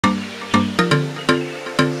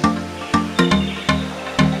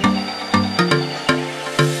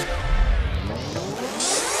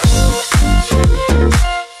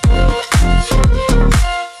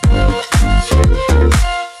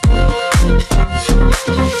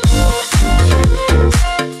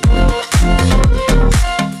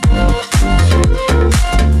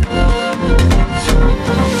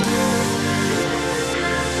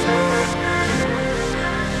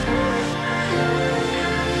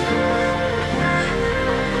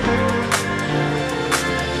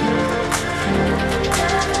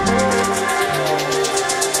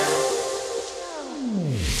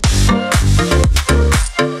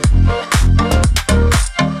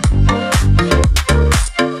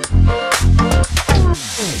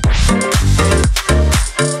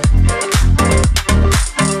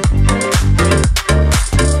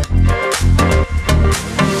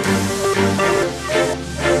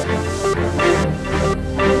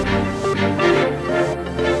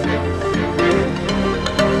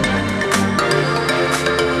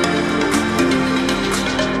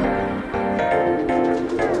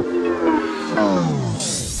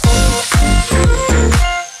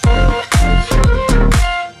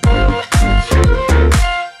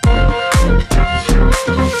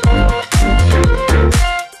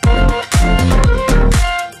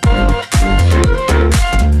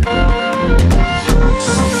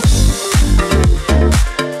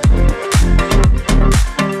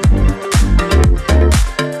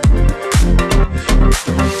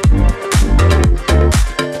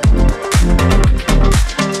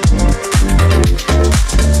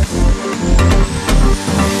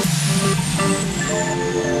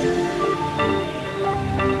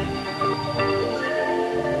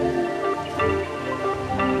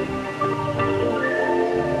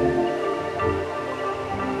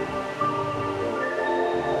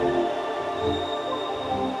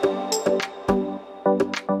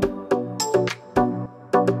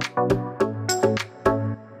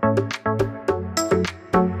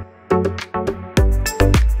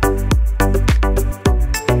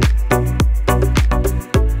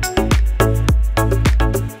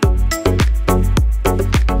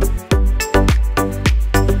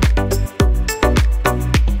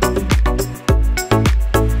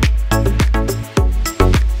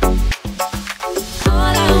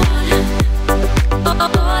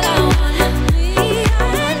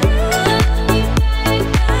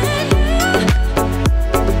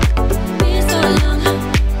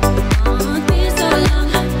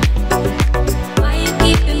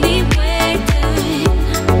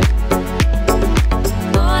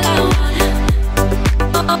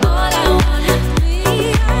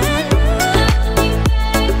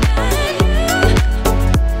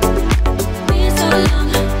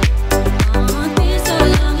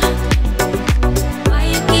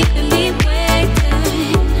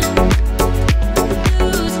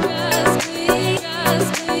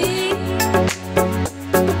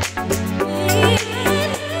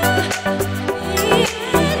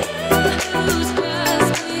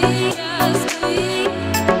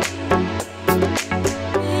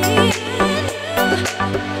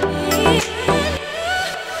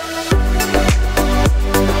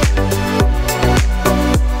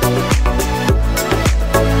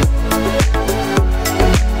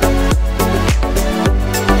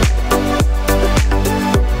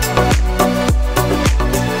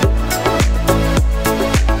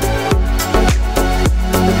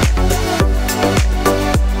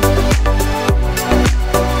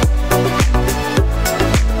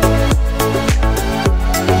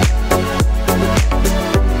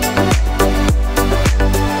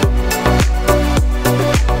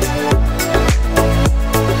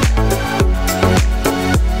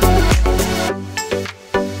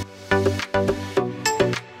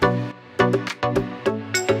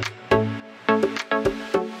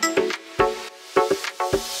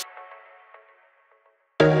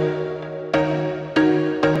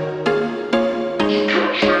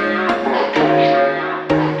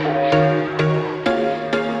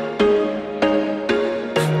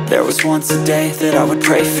just once a day that I would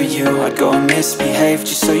pray for you. I'd go and misbehave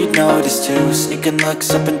just so you'd notice too. Sneaking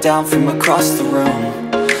looks up and down from across the room.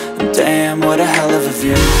 And damn, what a hell of a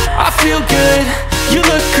view. I feel good, you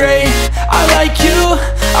look great, I like you,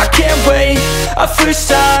 I can't wait. A first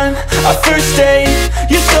time, a first date,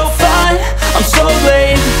 you're so fine, I'm so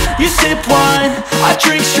late. You sip wine, I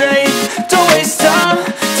drink straight, don't waste time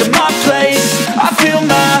to my place. I feel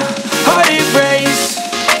my heart erase,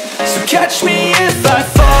 so catch me if I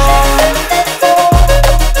fall.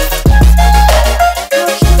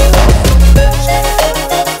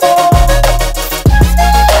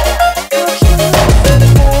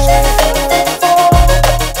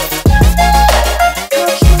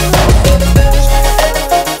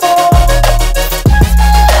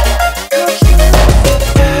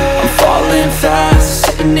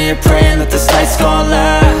 Praying that this night's gonna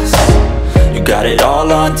last. You got it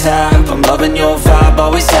all on tap, I'm loving your vibe,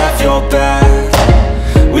 always have your back.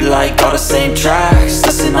 We like all the same tracks,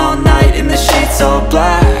 listen all night in the sheets all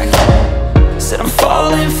black. Said I'm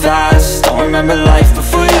falling fast, don't remember life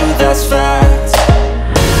before you, that's fact.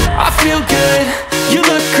 I feel good, you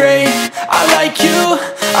look great, I like you,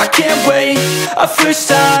 I can't wait. A first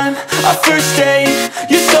time, a first date,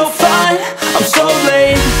 you're so fine, I'm so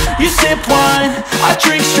late. You sip wine, I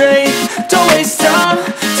drink straight, don't waste time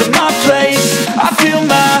to my place. I feel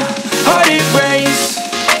my heart erase,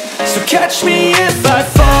 so catch me if I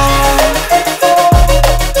fall.